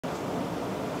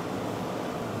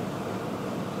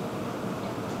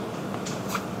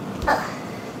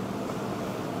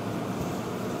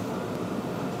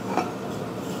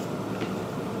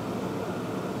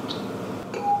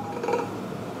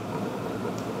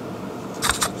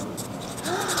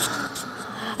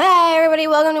everybody,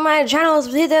 welcome to my channel.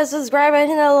 Hit that subscribe button,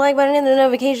 hit that like button, hit the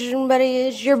notification button.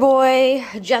 It's your boy,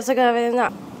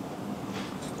 Jessica.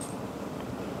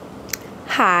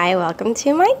 Hi, welcome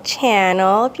to my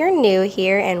channel. If you're new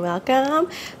here, and welcome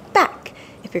back.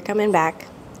 If you're coming back,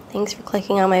 thanks for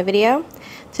clicking on my video.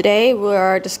 Today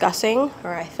we're discussing,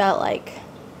 or I felt like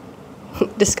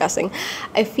discussing,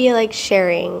 I feel like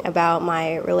sharing about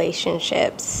my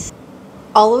relationships.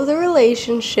 All of the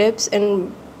relationships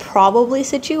and probably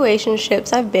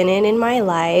situationships I've been in my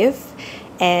life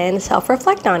and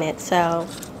self-reflect on it. So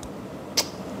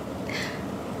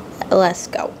let's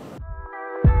go.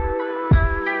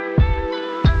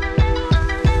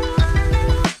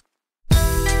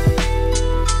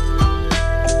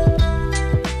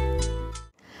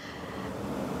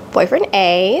 Boyfriend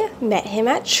A, met him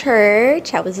at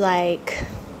church. I was like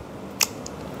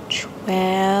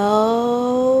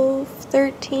 12,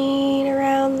 13,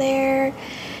 around there.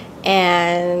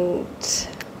 And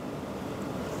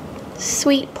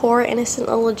sweet, poor, innocent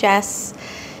little Jess.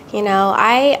 You know,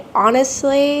 I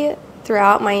honestly,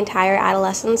 throughout my entire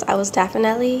adolescence, I was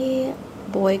definitely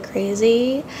boy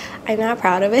crazy. I'm not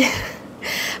proud of it.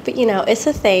 But you know, it's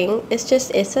a thing. It's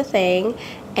a thing.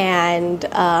 And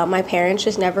my parents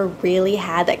just never really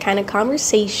had that kind of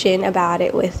conversation about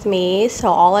it with me. So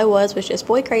all I was just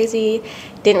boy crazy.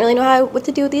 Didn't really know what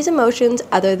to do with these emotions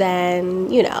other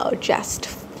than, you know, just,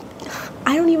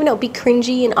 I don't even know, be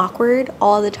cringy and awkward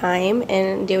all the time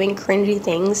and doing cringy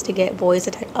things to get boys'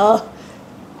 attention.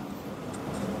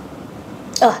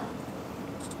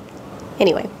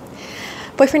 Anyway,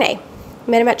 boyfriend A,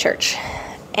 met him at church.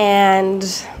 And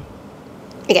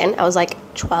again, I was like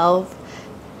 12,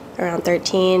 around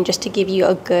 13. Just to give you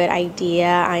a good idea,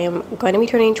 I am going to be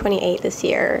turning 28 this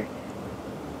year.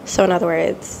 So in other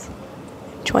words,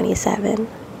 27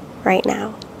 right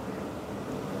now.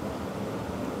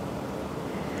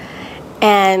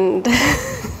 And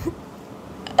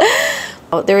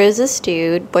there is this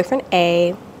dude, boyfriend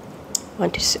A,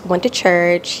 went to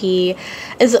church. He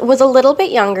was a little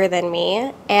bit younger than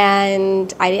me,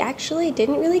 and I actually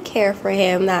didn't really care for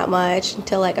him that much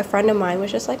until like a friend of mine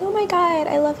was just like, oh my god,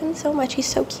 I love him so much, he's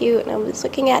so cute. And I was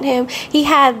looking at him. He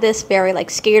had this very like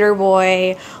skater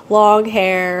boy, long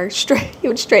hair, he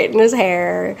would straighten his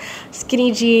hair,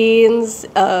 skinny jeans,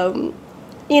 you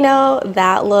know,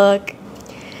 that look.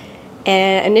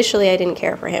 And initially I didn't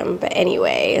care for him, but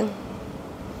anyway,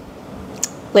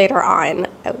 later on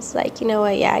I was like, you know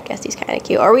what, yeah, I guess he's kind of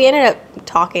cute. Or we ended up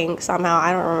talking somehow,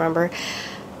 I don't remember.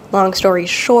 Long story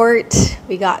short,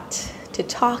 we got to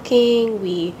talking,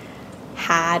 we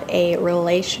had a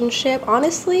relationship.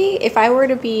 Honestly, if I were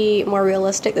to be more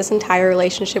realistic, this entire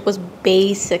relationship was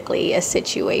basically a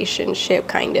situationship,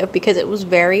 kind of, because it was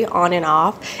very on and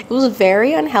off. It was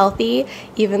very unhealthy,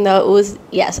 even though it was,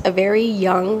 yes, a very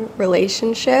young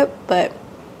relationship, but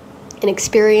an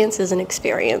experience is an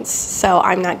experience. So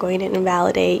I'm not going to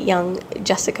invalidate young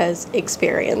Jessica's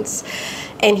experience.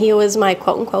 And he was my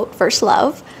quote-unquote first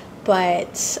love,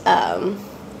 but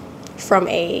from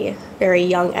a very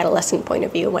young adolescent point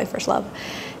of view, my first love.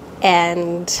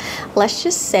 And let's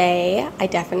just say I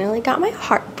definitely got my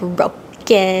heart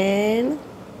broken.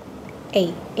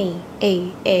 It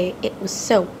was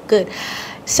so good.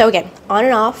 So again, on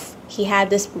and off, he had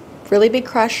this really big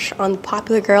crush on the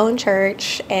popular girl in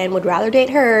church and would rather date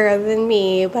her than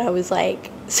me, but I was like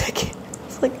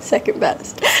second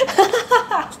best.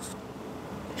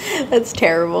 That's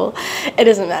terrible. It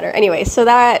doesn't matter. Anyway, so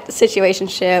that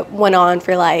situationship went on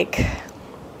for like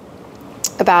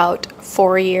about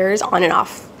 4 years, on and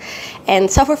off. And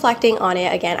self-reflecting on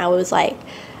it, again, I was an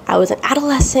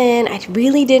adolescent. I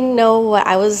really didn't know what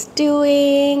I was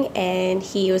doing, and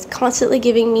he was constantly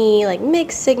giving me like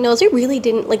mixed signals. We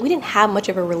didn't have much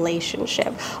of a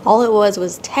relationship. All it was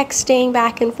texting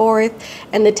back and forth,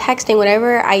 and the texting,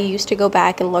 whenever I used to go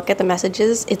back and look at the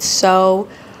messages, it's so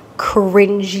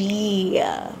cringy.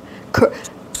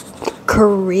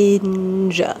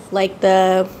 Cringe. Like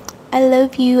the I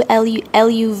love you,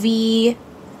 L-U-V,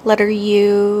 letter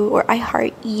U, or I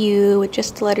heart you with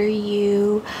just the letter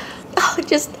U. Oh,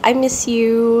 just I miss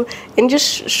you, and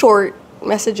just short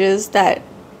messages that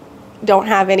don't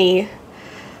have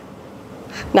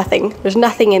nothing. There's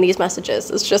nothing in these messages.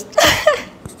 It's just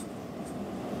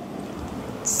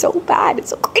so bad. It's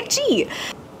so cringy.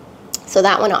 So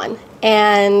that went on,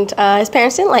 and his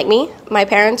parents didn't like me. My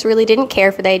parents really didn't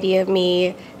care for the idea of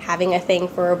me having a thing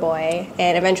for a boy,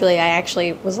 and eventually I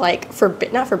actually was like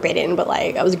not forbidden, but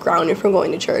like I was grounded from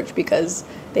going to church because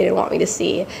they didn't want me to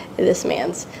see this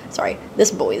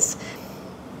boy's.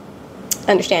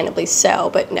 Understandably so,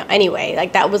 but no, anyway,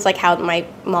 like that was like how my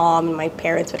mom and my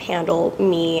parents would handle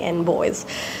me and boys.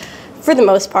 for the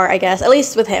most part, I guess, at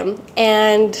least with him.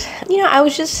 And, you know, I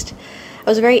was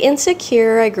very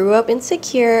insecure. I grew up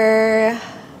insecure.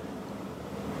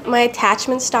 My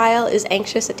attachment style is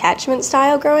anxious attachment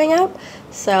style growing up.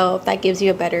 So if that gives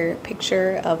you a better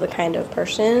picture of the kind of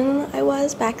person I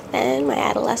was back then, my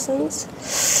adolescence.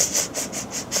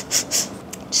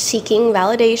 Seeking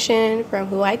validation from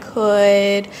who I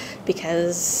could,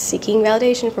 because seeking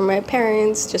validation from my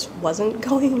parents just wasn't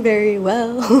going very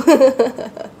well.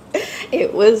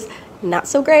 It was not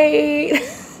so great.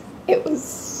 It was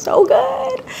so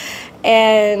good.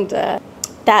 And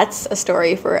that's a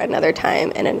story for another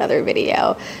time in another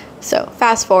video. So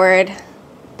fast forward,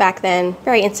 back then,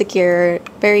 very insecure,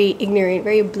 very ignorant,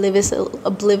 very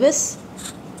oblivious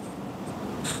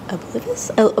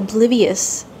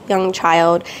young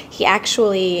child. He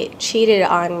actually cheated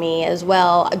on me as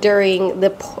well during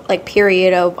the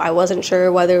period of, I wasn't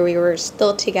sure whether we were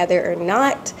still together or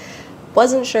not.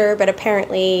 Wasn't sure, but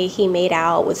apparently he made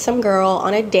out with some girl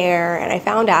on a dare, and I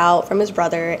found out from his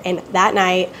brother. And that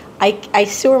night, I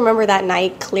still remember that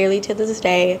night clearly to this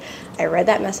day. I read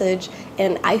that message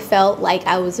and I felt like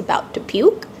I was about to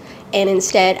puke, and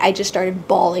instead I just started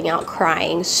bawling out,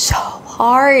 crying so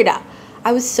hard.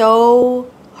 I was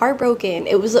so heartbroken.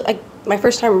 It was like my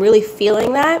first time really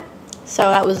feeling that, so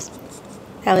that was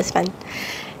fun.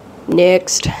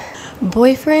 Next,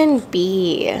 boyfriend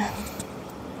B.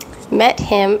 Met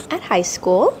him at high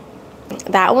school.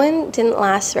 That one didn't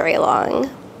last very long,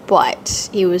 but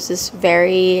he was this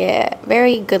very,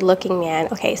 very good looking man.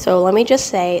 Okay, so let me just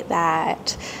say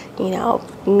that, you know,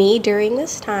 me during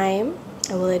this time,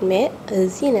 I will admit,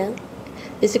 is, you know,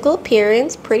 physical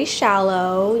appearance pretty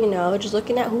shallow, you know, just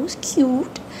looking at who's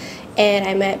cute. And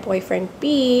I met boyfriend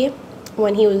B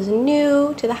when he was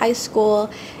new to the high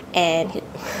school, and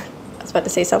I was about to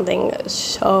say something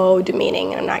so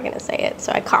demeaning, and I'm not going to say it.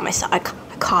 So I caught myself. I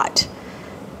caught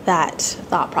that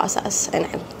thought process, and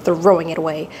I'm throwing it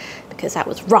away because that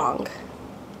was wrong.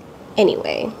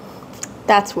 Anyway,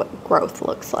 that's what growth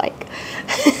looks like.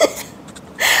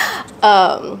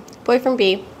 Boyfriend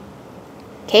B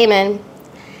came in,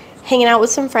 hanging out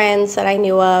with some friends that I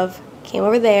knew of. Came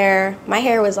over there. My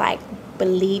hair was like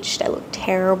bleached. I looked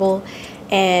terrible,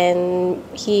 and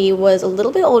he was a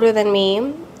little bit older than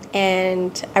me.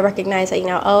 And I recognized that, you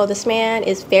know, oh, this man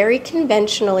is very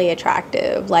conventionally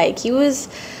attractive. Like, he was,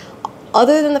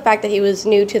 other than the fact that he was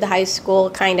new to the high school,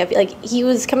 kind of, like, he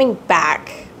was coming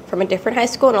back from a different high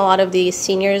school, and a lot of the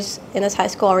seniors in this high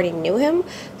school already knew him.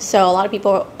 So a lot of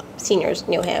people, seniors,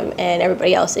 knew him, and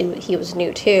everybody else, he was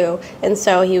new too. And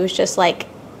so he was just like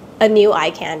a new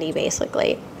eye candy,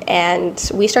 basically.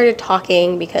 And we started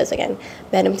talking because, again,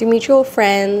 met him through mutual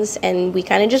friends, and we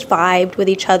kind of just vibed with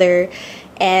each other.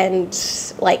 And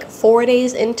like 4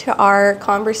 days into our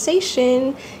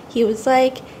conversation, he was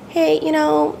like, hey, you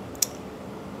know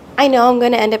I'm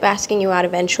going to end up asking you out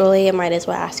eventually. I might as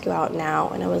well ask you out now.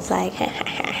 And I was like,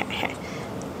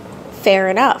 fair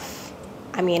enough.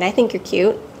 I mean, I think you're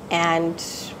cute, and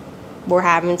we're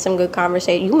having some good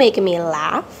conversation. You making me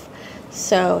laugh.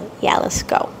 So yeah, let's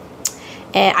go.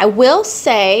 And I will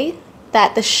say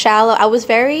that the shallow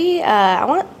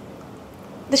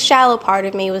part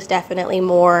of me was definitely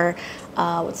more,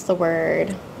 what's the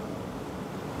word?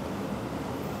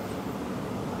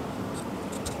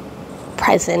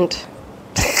 Present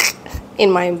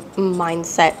in my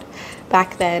mindset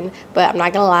back then. But I'm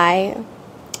not gonna lie,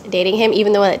 dating him,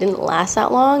 even though it didn't last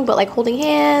that long, but like holding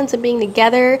hands and being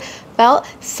together felt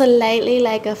slightly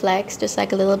like a flex, just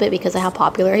like a little bit, because of how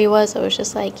popular he was. So it was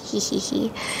just like,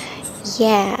 hee.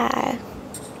 Yeah.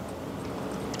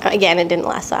 Again, it didn't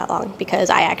last that long because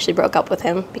I actually broke up with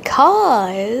him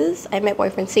because I met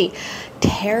boyfriend C.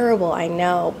 Terrible, I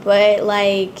know, but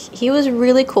like, he was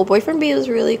really cool. Boyfriend B was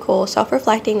really cool.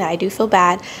 Self-reflecting that I do feel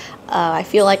bad. I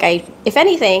feel like if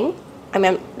anything, I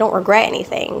mean, I don't regret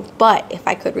anything, but if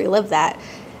I could relive that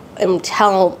and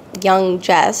tell young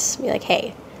Jess, be like,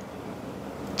 hey,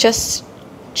 just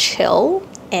chill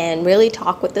and really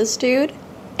talk with this dude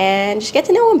and just get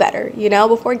to know him better, you know,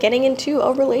 before getting into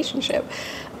a relationship.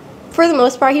 For the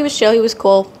most part, he was chill, he was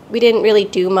cool. We didn't really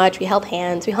do much. We held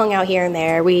hands, we hung out here and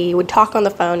there. We would talk on the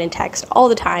phone and text all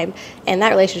the time, and that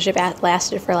relationship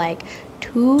lasted for like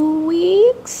 2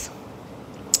 weeks.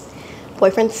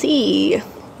 Boyfriend C.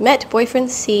 Met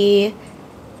boyfriend C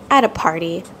at a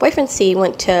party. Boyfriend C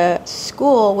went to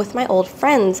school with my old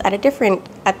friends at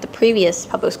the previous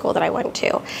public school that I went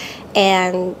to,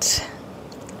 and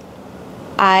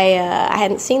I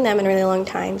hadn't seen them in a really long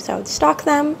time, so I would stalk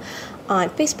them on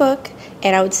Facebook,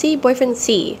 and I would see boyfriend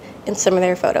C in some of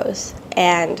their photos.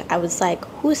 And I was like,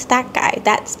 who's that guy?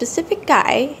 That specific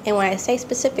guy. And when I say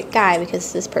specific guy,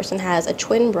 because this person has a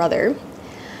twin brother,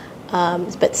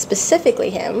 but specifically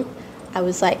him, I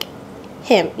was like,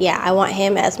 him, yeah, I want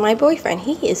him as my boyfriend.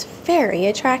 He is very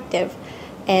attractive.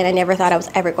 And I never thought I was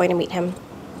ever going to meet him.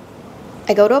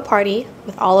 I go to a party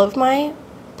with all of my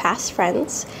past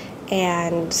friends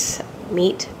and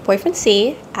meet boyfriend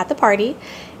C at the party.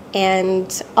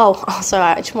 And oh, also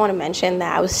I just want to mention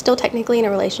that I was still technically in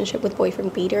a relationship with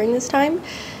boyfriend B during this time,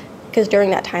 because during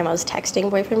that time I was texting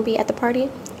boyfriend B at the party.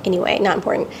 Anyway, not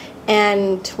important.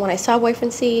 And when I saw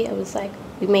boyfriend C, I was like,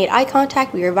 we made eye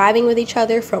contact, we were vibing with each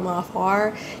other from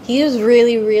afar. He was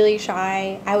really, really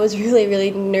shy. I was really,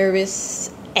 really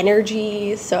nervous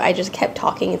energy, so I just kept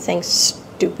talking and saying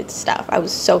stupid stuff. I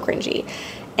was so cringy.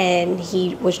 And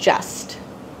he was just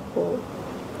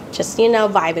you know,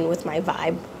 vibing with my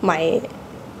vibe, my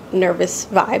nervous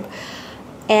vibe.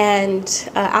 And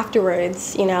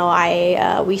afterwards, you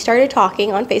know, we started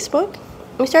talking on Facebook.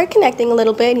 We started connecting a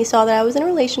little bit, and he saw that I was in a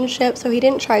relationship, so he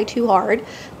didn't try too hard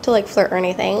to like flirt or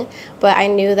anything. But I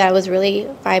knew that I was really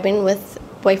vibing with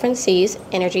boyfriend C's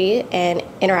energy and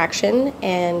interaction,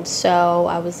 and so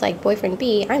I was like, boyfriend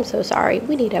B, I'm so sorry,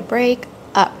 we need to break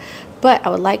up, but I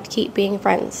would like to keep being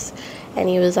friends. And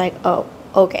he was like, oh,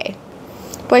 okay.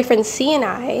 Boyfriend C and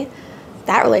I,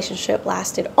 that relationship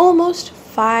lasted almost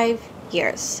 5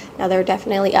 years. Now, there are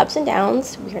definitely ups and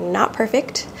downs. We are not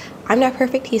perfect. I'm not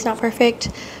perfect, he's not perfect,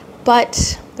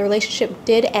 but the relationship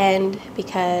did end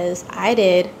because I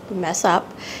did mess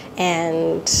up.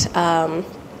 And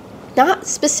not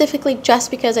specifically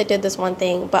just because I did this one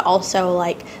thing, but also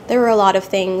like there were a lot of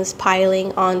things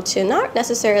piling onto not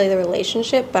necessarily the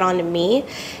relationship, but onto me.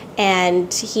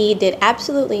 And he did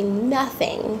absolutely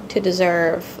nothing to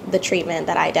deserve the treatment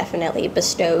that I definitely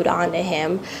bestowed onto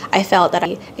him. I felt that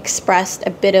I expressed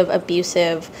a bit of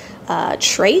abusive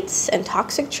traits and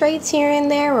toxic traits here and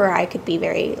there, where I could be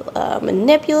very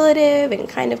manipulative and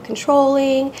kind of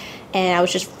controlling. And I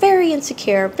was just very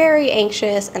insecure, very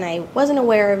anxious, and I wasn't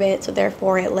aware of it. So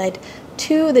therefore it led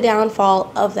to the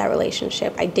downfall of that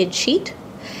relationship. I did cheat.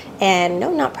 And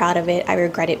no, not proud of it. I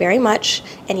regret it very much,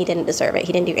 and he didn't deserve it.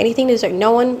 He didn't do anything to deserve.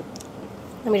 No one,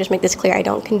 let me just make this clear, I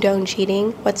don't condone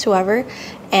cheating whatsoever,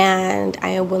 and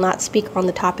I will not speak on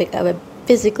the topic of a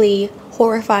physically,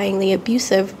 horrifyingly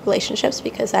abusive relationships,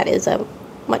 because that is a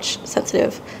much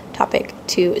sensitive topic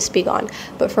to speak on.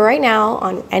 But for right now,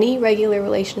 on any regular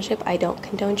relationship, I don't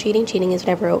condone cheating. Cheating is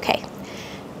never okay.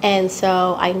 And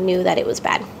so I knew that it was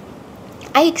bad.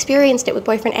 I experienced it with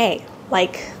boyfriend A.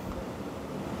 Like,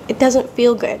 it doesn't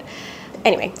feel good.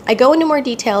 Anyway, I go into more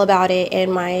detail about it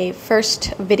in my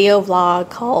first video vlog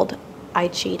called I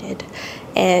Cheated.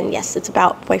 And yes, it's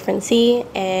about boyfriend C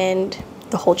and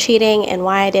the whole cheating and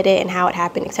why I did it and how it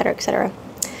happened, etc., etc.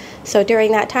 So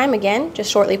during that time, again,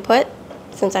 just shortly put,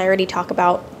 since I already talk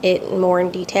about it more in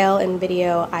detail in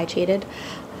video I Cheated,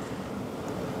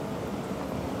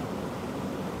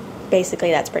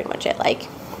 basically that's pretty much it. Like,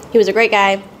 he was a great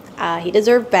guy. He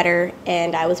deserved better,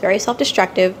 and I was very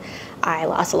self-destructive. I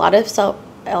lost a lot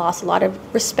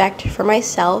of respect for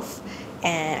myself,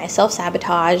 and I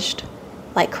self-sabotaged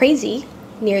like crazy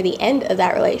near the end of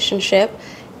that relationship,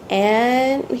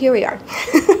 and here we are.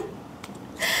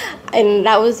 And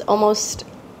that was almost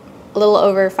a little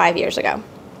over 5 years ago.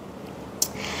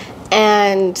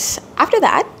 And after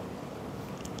that,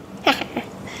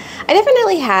 I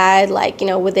definitely had, like, you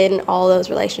know, within all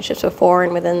those relationships before,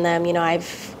 and within them, you know,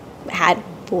 I've had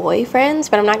boyfriends,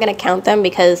 but I'm not going to count them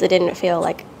because it didn't feel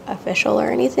like official or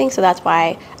anything. So that's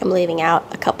why I'm leaving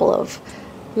out a couple of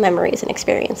memories and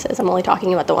experiences. I'm only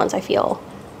talking about the ones I feel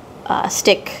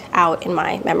stick out in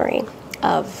my memory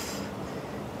of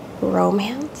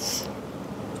romance.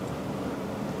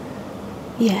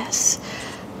 Yes.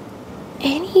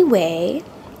 Anyway,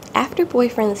 after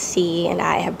boyfriend C and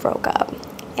I have broke up,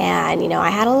 and, you know, I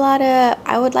had a lot of,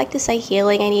 I would like to say,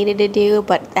 healing I needed to do,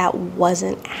 but that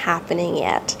wasn't happening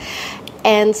yet.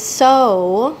 And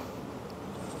so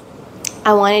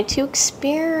I wanted to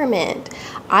experiment.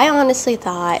 I honestly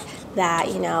thought that,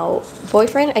 you know,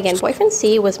 boyfriend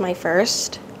C was my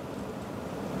first,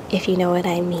 if you know what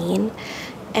I mean.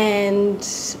 And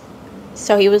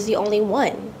so he was the only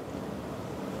one,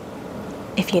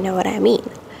 if you know what I mean.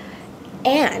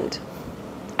 And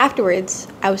afterwards,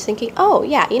 I was thinking, oh,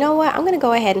 yeah, you know what? I'm going to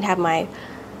go ahead and have my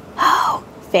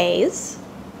phase.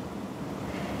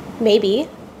 Maybe.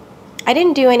 I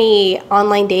didn't do any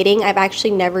online dating. I've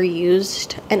actually never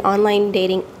used an online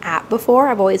dating app before.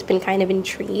 I've always been kind of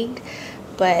intrigued,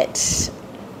 but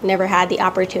never had the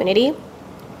opportunity.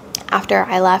 After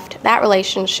I left that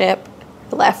relationship,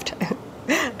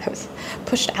 I was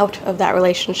pushed out of that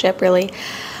relationship, really.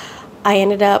 I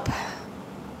ended up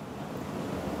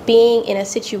being in a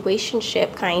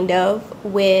situationship kind of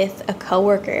with a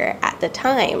coworker at the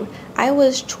time. I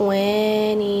was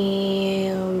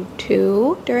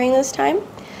 22 during this time,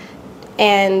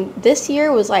 and this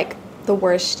year was like the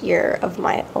worst year of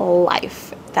my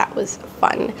life. That was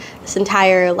fun. This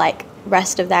entire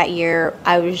rest of that year,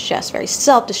 I was just very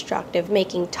self-destructive,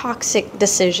 making toxic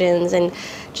decisions and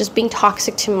just being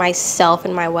toxic to myself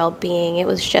and my well-being. It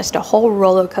was just a whole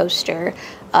roller coaster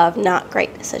of not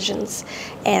great decisions,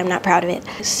 and I'm not proud of it.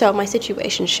 So my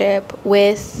situationship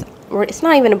with, it's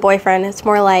not even a boyfriend, it's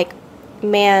more like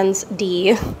man's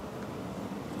D.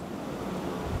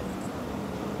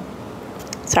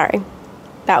 Sorry,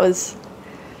 that was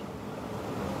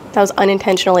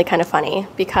unintentionally kind of funny,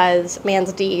 because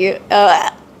man's D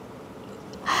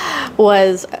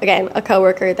was, again, a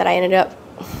coworker that I ended up,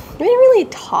 we didn't really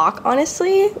talk,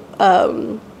 honestly.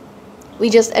 We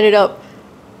just ended up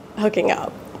hooking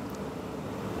up.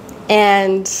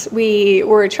 And we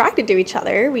were attracted to each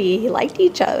other. We liked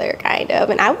each other, kind of.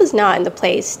 And I was not in the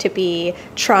place to be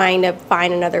trying to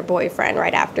find another boyfriend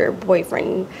right after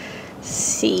boyfriend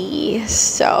C.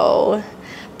 So,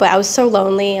 but I was so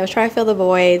lonely. I was trying to fill the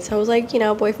void. So I was like,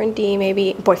 boyfriend D,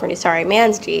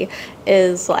 man's D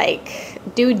is like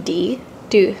dude D.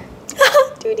 Dude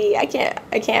D.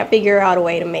 I can't figure out a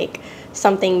way to make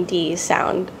something D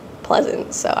sound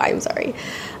pleasant. So I'm sorry.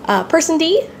 Person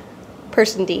D.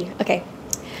 Okay.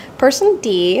 Person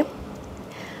D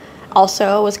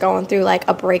also was going through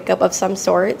a breakup of some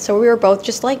sort. So we were both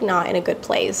just not in a good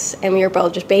place. And we were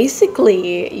both just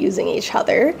basically using each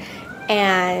other.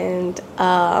 And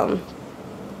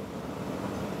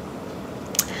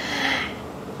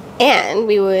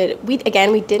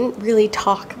we didn't really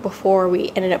talk before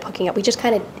we ended up hooking up. We just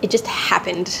it just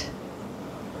happened.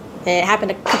 And it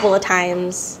happened a couple of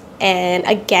times. And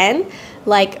again,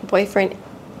 boyfriend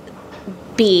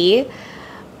B,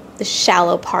 the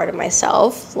shallow part of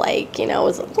myself,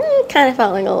 was kind of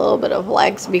felt like a little bit of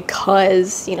legs,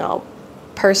 because,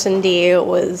 person D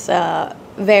was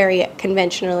very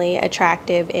conventionally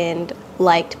attractive and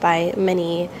liked by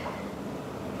many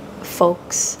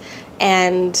folks,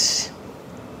 and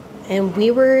we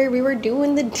were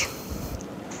doing the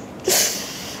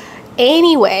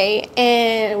anyway.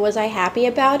 And was I happy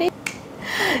about it?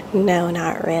 No,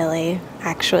 not really.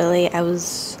 Actually, I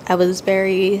was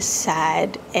very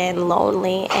sad and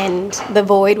lonely, and the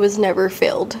void was never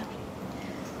filled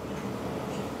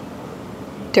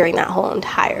during that whole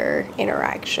entire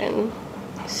interaction.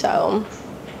 So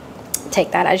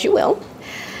take that as you will.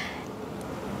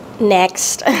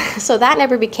 Next, so that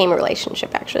never became a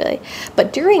relationship, actually.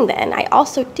 But during then, I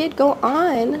also did go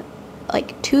on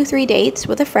 2-3 dates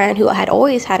with a friend who had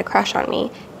always had a crush on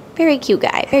me. Very cute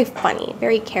guy, very funny,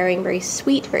 very caring, very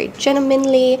sweet, very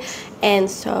gentlemanly. And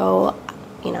so,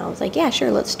 I was like, yeah, sure,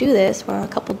 let's do this. Went on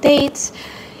a couple dates.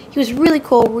 He was really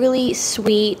cool, really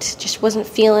sweet, just wasn't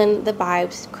feeling the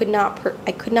vibes.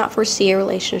 I could not foresee a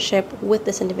relationship with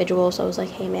this individual. So I was like,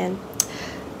 hey man,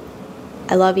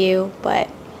 I love you, but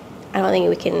I don't think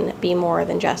we can be more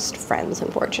than just friends,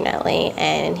 unfortunately.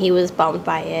 And he was bummed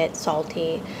by it,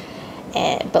 salty.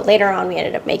 But later on, we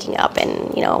ended up making up,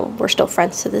 and we're still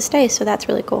friends to this day, so that's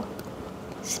really cool.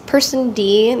 Person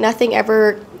D, nothing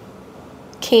ever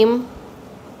came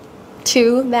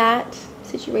to that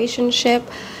situationship.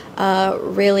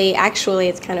 Really, actually,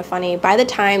 it's kind of funny. By the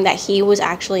time that he was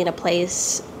actually in a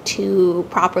place to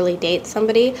properly date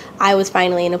somebody, I was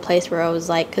finally in a place where I was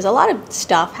because a lot of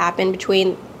stuff happened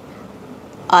between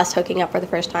us hooking up for the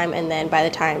first time, and then by the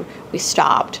time we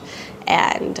stopped,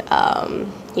 and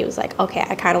he was like, okay,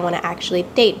 I kind of want to actually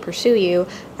pursue you.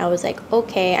 I was like,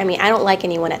 okay. I mean, I don't like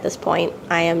anyone at this point.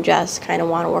 I am just kind of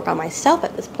want to work on myself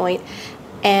at this point.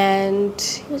 And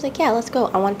he was like, yeah, let's go.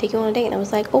 I want to take you on a date. And I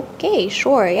was like, okay,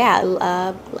 sure,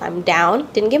 yeah, I'm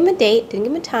down. Didn't give him a date, didn't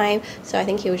give him a time. So I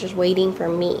think he was just waiting for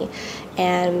me.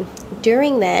 And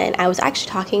during then, I was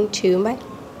actually talking to my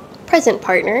present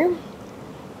partner.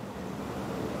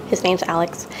 His name's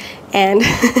Alex. And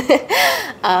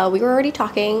we were already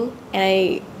talking,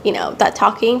 and that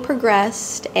talking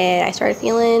progressed, and I started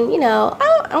feeling,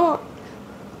 I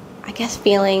guess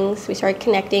feelings. We started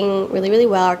connecting really, really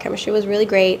well. Our chemistry was really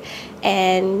great,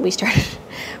 and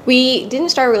we didn't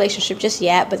start a relationship just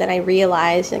yet, but then I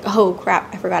realized, oh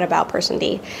crap, I forgot about person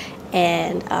D.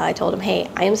 And I told him, hey,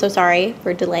 I am so sorry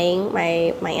for delaying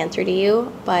my answer to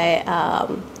you, but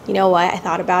you know what? I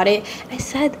thought about it. I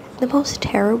said the most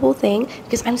terrible thing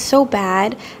because I'm so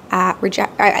bad at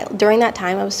during that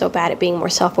time, I was so bad at being more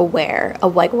self-aware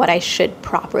of like what I should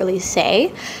properly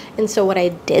say. And so what I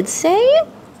did say,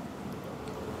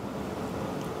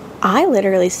 I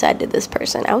literally said to this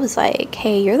person, I was like,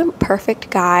 hey, you're the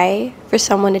perfect guy for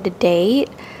someone to date,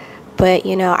 but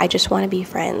you know, I just want to be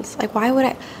friends. Like, why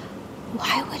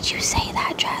would you say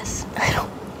that, Jess?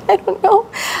 I don't know.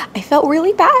 I felt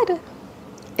really bad.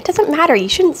 It doesn't matter. You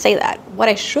shouldn't say that. What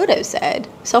I should have said,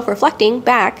 self-reflecting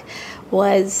back,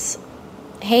 was,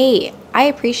 hey, I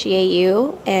appreciate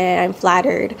you and I'm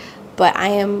flattered, but I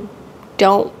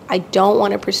don't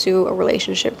want to pursue a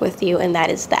relationship with you, and that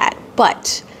is that.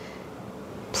 But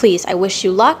please, I wish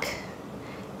you luck,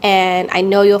 and I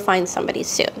know you'll find somebody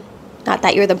soon. Not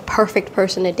that you're the perfect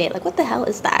person to date. Like, what the hell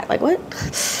is that? Like, what?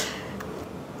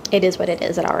 It is what it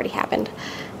is. It already happened.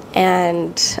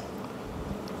 And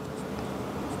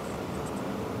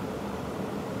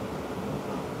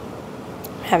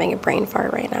I'm having a brain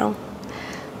fart right now.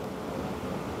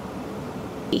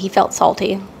 He felt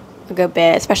salty a good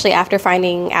bit, especially after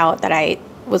finding out that I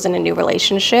was in a new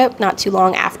relationship not too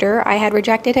long after I had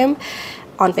rejected him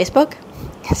on Facebook.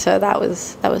 So that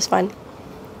was fun.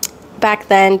 Back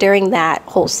then, during that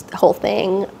whole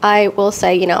thing, I will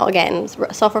say, you know, again,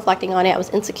 self-reflecting on it, I was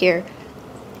insecure,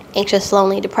 anxious,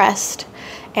 lonely, depressed,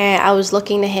 and I was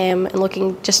looking to him and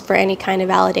looking just for any kind of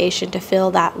validation to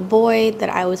fill that void that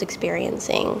I was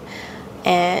experiencing,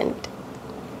 and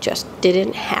just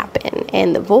didn't happen.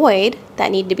 And the void that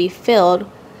needed to be filled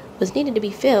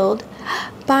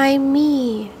by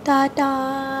me. Da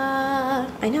da.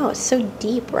 I know, it's so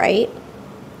deep, right?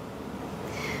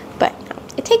 But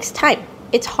it takes time.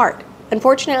 It's hard.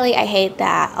 Unfortunately, I hate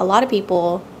that a lot of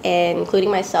people, including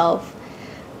myself,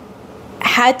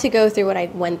 had to go through what I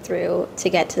went through to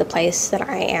get to the place that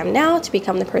I am now, to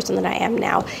become the person that I am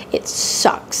now. It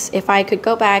sucks. If I could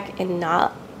go back and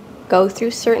not go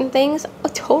through certain things, I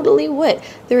totally would.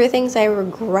 There are things I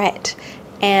regret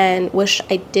and wish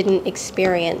I didn't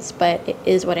experience, but it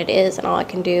is what it is, and all I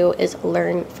can do is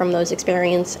learn from those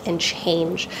experiences and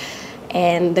change.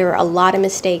 And there are a lot of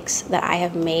mistakes that I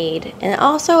have made, and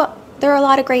also there are a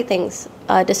lot of great things,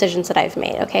 decisions that I've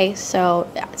made, okay?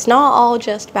 So it's not all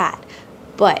just bad,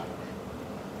 but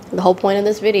the whole point of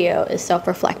this video is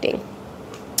self-reflecting.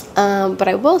 But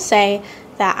I will say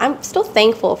that I'm still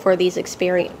thankful for these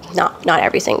experiences, not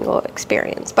every single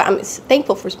experience, but I'm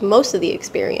thankful for most of the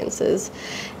experiences,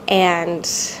 and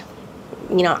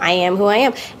you know, I am who I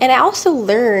am. And I also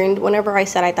learned, whenever I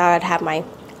said I thought I'd have my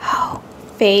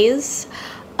phase,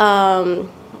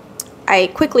 I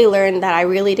quickly learned that I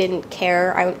really didn't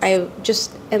care. I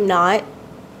just am not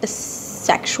a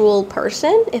sexual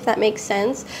person, if that makes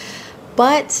sense.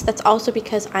 But that's also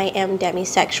because I am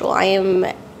demisexual. I am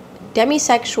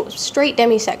demisexual, straight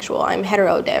demisexual. I'm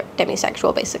hetero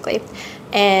demisexual, basically.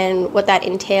 And what that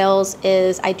entails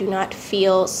is I do not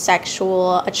feel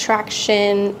sexual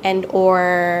attraction and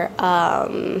or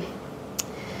I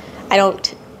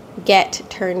don't get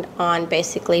turned on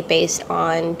basically based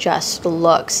on just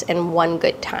looks and one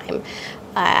good time.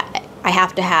 I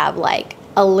have to have like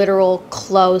a literal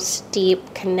close,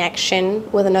 deep connection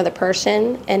with another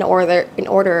person in order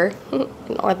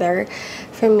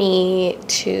for me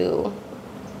to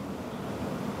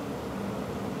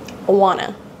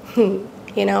wanna,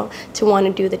 you know, to want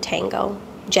to do the tango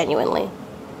genuinely.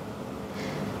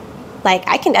 Like,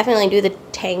 I can definitely do the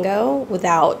tango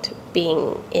without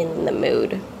being in the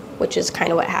mood, which is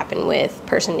kind of what happened with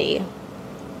person D.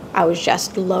 I was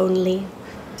just lonely.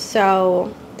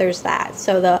 So there's that.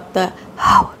 So the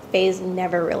phase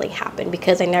never really happened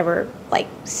because I never like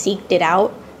seeked it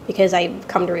out, because I've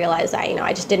come to realize that, you know,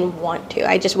 I just didn't want to.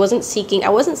 I wasn't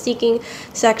seeking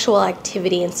sexual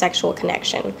activity and sexual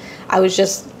connection. I was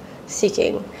just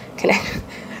seeking connection.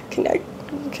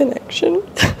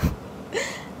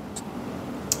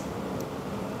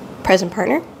 Present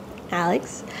partner,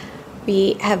 Alex.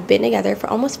 We have been together for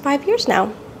almost 5 years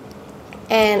now.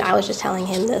 And I was just telling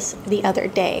him this the other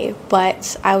day,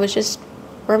 but I was just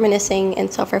reminiscing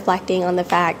and self-reflecting on the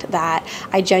fact that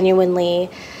I genuinely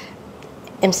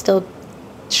am still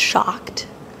shocked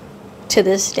to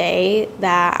this day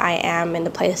that I am in the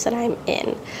place that I'm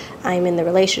in. I'm in the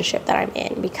relationship that I'm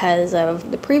in because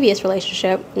of the previous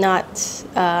relationship, not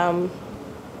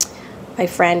my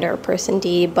friend or person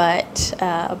D, but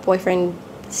boyfriend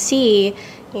C.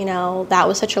 You know, that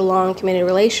was such a long committed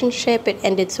relationship. It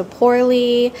ended so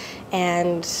poorly,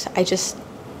 and I just,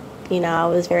 you know, I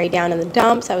was very down in the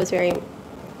dumps. I was very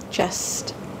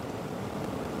just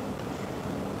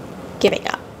giving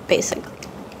up,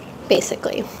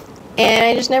 basically. And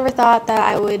I just never thought that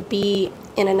I would be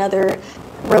in another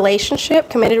relationship,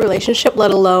 committed relationship,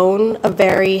 let alone a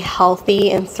very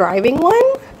healthy and thriving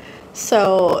one.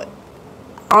 So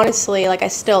honestly, like, I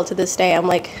still, to this day, I'm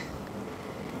like,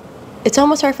 it's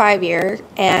almost our 5 year,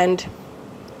 and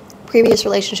previous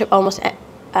relationship almost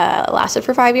lasted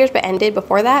for 5 years but ended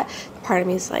before that. Part of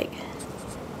me is like,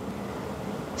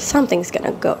 something's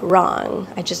gonna go wrong,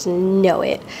 I just know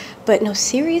it. But no,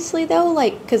 seriously though,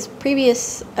 like, because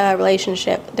previous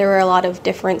relationship, there were a lot of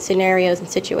different scenarios and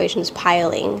situations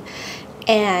piling,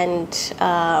 and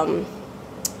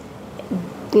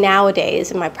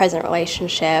nowadays in my present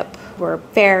relationship, we're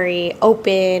very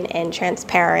open and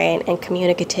transparent and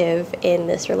communicative in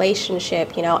this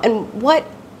relationship, you know. And what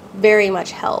very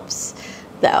much helps,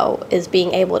 though, is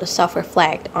being able to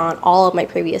self-reflect on all of my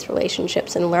previous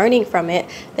relationships and learning from it.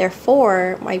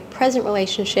 Therefore, my present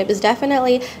relationship is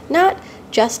definitely not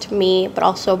just me, but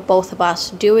also both of us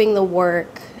doing the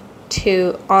work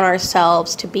on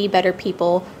ourselves to be better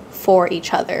people for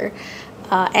each other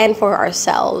and for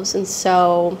ourselves. And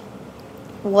so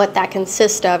what that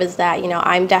consists of is that, you know,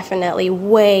 I'm definitely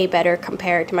way better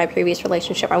compared to my previous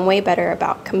relationship. I'm way better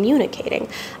about communicating.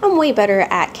 I'm way better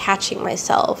at catching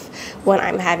myself when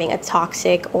I'm having a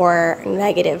toxic or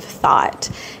negative thought.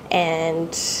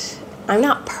 And I'm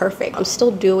not perfect. I'm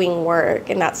still doing work,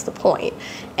 and that's the point.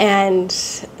 And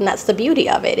that's the beauty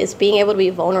of it, is being able to be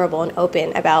vulnerable and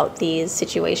open about these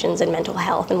situations and mental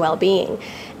health and well-being.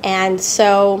 And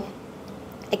so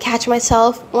I catch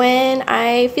myself when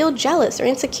I feel jealous or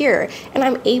insecure, and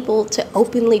I'm able to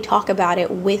openly talk about it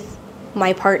with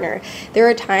my partner. There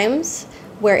are times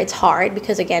where it's hard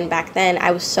because, again, back then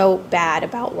I was so bad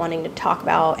about wanting to talk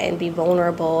about and be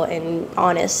vulnerable and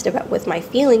honest with my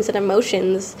feelings and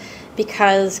emotions,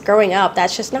 because growing up,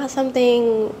 that's just not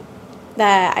something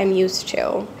that I'm used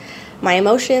to. My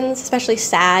emotions, especially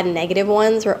sad and negative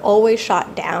ones, were always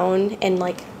shot down and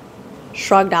like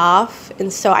shrugged off,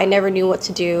 and so I never knew what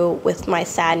to do with my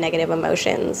sad negative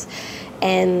emotions,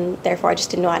 and therefore I just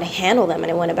didn't know how to handle them,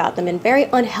 and I went about them in very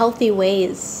unhealthy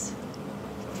ways.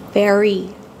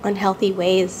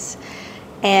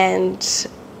 And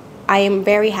I am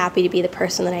very happy to be the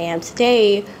person that I am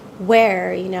today,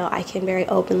 where, you know, I can very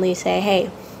openly say, hey,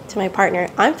 to my partner,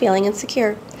 I'm feeling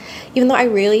insecure, even though I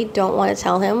really don't want to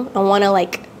tell him. I want to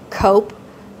like cope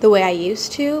the way I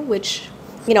used to, which,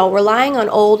 you know, relying on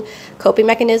old coping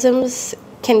mechanisms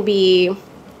can be,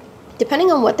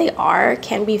 depending on what they are,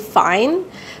 can be fine.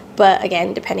 But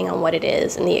again, depending on what it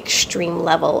is and the extreme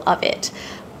level of it.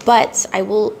 But I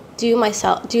will do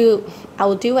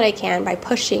what I can by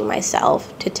pushing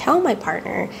myself to tell my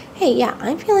partner, hey, yeah,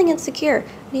 I'm feeling insecure.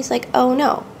 And he's like, oh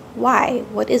no, why?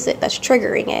 What is it that's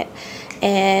triggering it?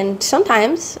 And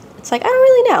sometimes it's like, I don't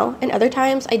really know. And other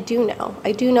times I do know.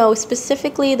 I do know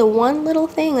specifically the one little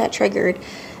thing that triggered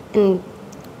and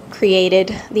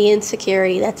created the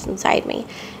insecurity that's inside me.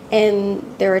 And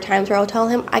there are times where I'll tell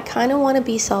him, I kind of want to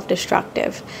be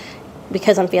self-destructive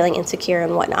because I'm feeling insecure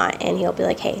and whatnot. And he'll be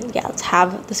like, hey, yeah, let's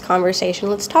have this conversation.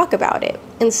 Let's talk about it.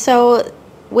 And so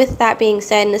with that being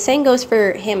said, and the same goes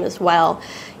for him as well,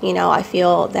 you know, I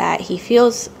feel that he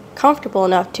feels comfortable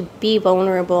enough to be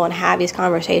vulnerable and have these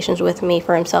conversations with me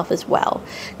for himself as well.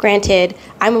 Granted,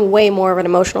 I'm way more of an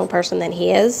emotional person than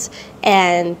he is,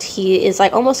 and he is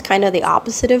like almost kind of the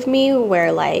opposite of me,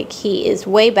 where like he is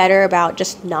way better about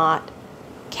just not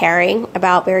caring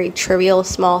about very trivial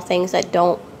small things that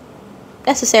don't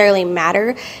necessarily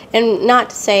matter. And not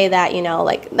to say that, you know,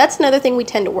 like that's another thing we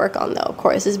tend to work on though, of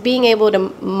course, is being able to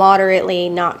moderately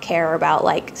not care about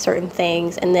like certain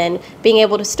things, and then being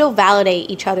able to still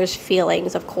validate each other's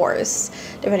feelings, of course,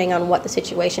 depending on what the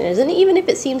situation is. And even if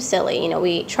it seems silly, you know,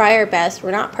 we try our best.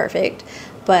 We're not perfect,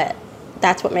 but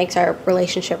that's what makes our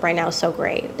relationship right now so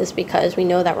great, is because we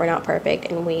know that we're not perfect,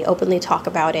 and we openly talk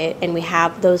about it, and we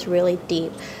have those really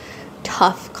deep,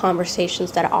 tough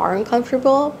conversations that are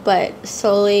uncomfortable, but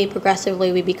slowly,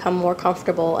 progressively, we become more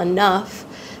comfortable enough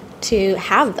to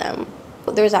have them.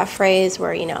 There's that phrase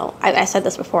where, you know, I said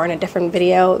this before in a different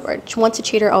video, where once a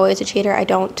cheater, always a cheater. I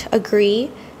don't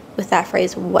agree with that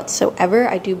phrase whatsoever.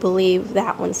 I do believe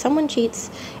that when someone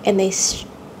cheats and they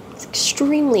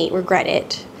extremely regret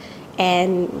it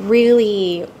and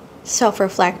really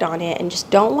self-reflect on it and just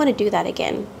don't want to do that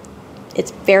again,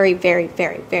 it's very, very,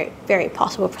 very, very, very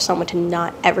possible for someone to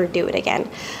not ever do it again.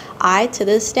 To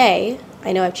this day,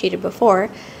 I know I've cheated before.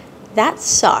 That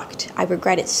sucked. I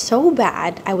regret it so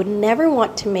bad. I would never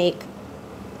want to make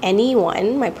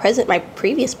anyone, my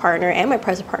previous partner and my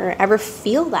present partner, ever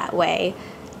feel that way.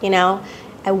 You know,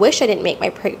 I wish I didn't make my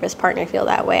previous partner feel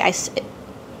that way. I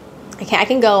I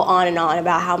can go on and on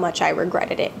about how much I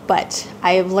regretted it, but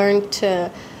I've learned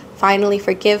to finally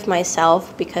forgive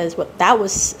myself, because that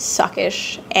was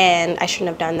suckish, and I shouldn't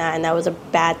have done that, and that was a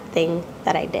bad thing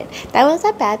that I did.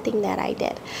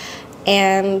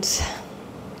 And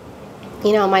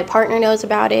you know, my partner knows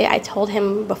about it. I told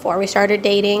him before we started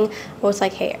dating. I was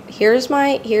like, hey, here's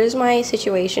my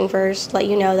situation first. Let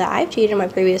you know that I've cheated in my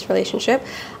previous relationship.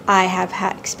 I have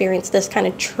experienced this kind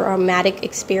of traumatic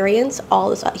experience.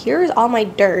 Here's all my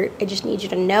dirt. I just need you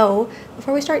to know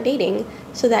before we start dating,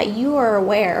 so that you are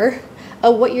aware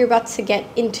of what you're about to get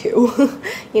into.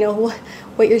 You know,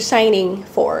 what you're signing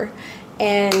for.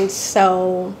 And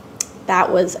so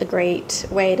that was a great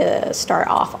way to start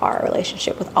off our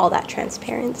relationship, with all that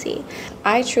transparency.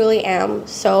 I truly am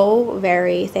so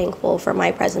very thankful for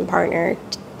my present partner.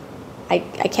 I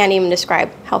can't even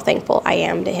describe how thankful I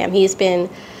am to him. He's been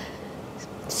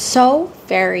so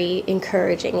very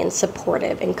encouraging and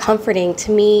supportive and comforting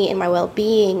to me in my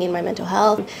well-being, in my mental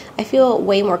health. I feel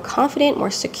way more confident,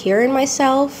 more secure in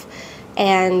myself,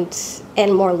 and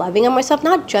more loving of myself,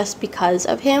 not just because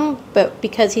of him, but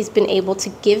because he's been able to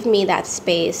give me that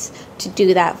space to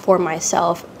do that for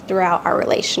myself throughout our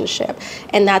relationship.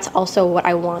 And that's also what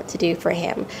I want to do for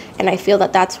him. And I feel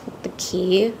that that's the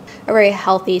key. A very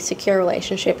healthy, secure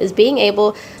relationship is being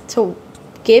able to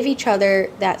give each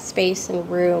other that space and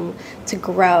room to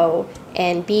grow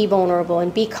and be vulnerable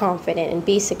and be confident and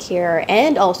be secure,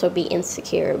 and also be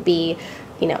insecure, be,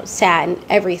 you know, sad and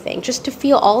everything, just to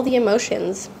feel all the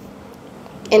emotions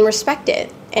and respect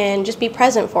it, and just be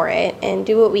present for it, and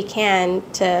do what we can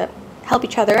to help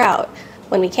each other out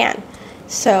when we can.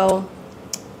 So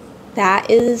that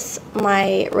is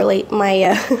my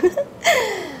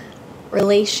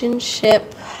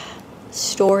relationship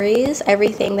stories,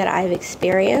 everything that I've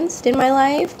experienced in my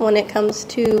life when it comes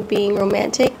to being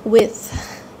romantic with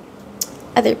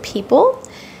other people,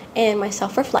 and my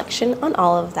self-reflection on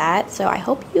all of that. So I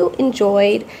hope you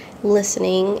enjoyed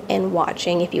listening and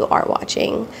watching, if you are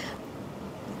watching.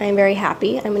 I'm very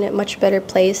happy. I'm in a much better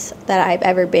place than I've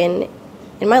ever been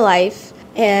in my life,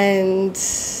 and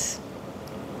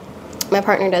my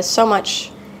partner does so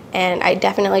much, and I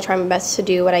definitely try my best to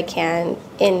do what I can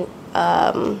in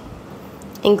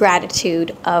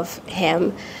gratitude of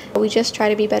him. We just try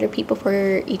to be better people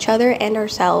for each other and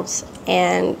ourselves,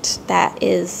 and that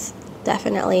is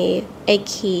definitely a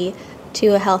key to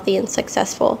a healthy and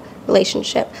successful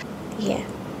relationship. Yeah.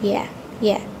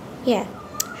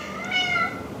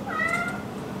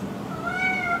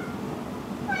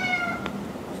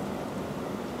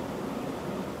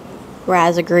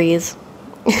 Raz agrees.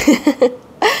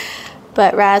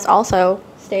 But Raz also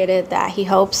stated that he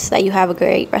hopes that you have a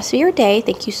great rest of your day.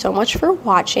 Thank you so much for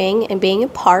watching and being a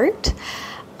part.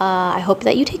 I hope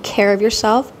that you take care of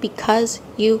yourself, because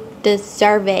you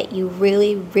deserve it. You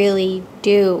really, really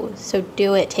do. So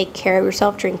do it. Take care of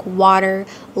yourself. Drink water.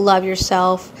 Love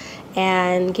yourself.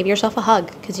 And give yourself a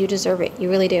hug, because you deserve it.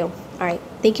 You really do. All right.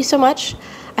 Thank you so much.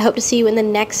 I hope to see you in the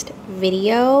next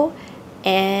video.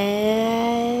 And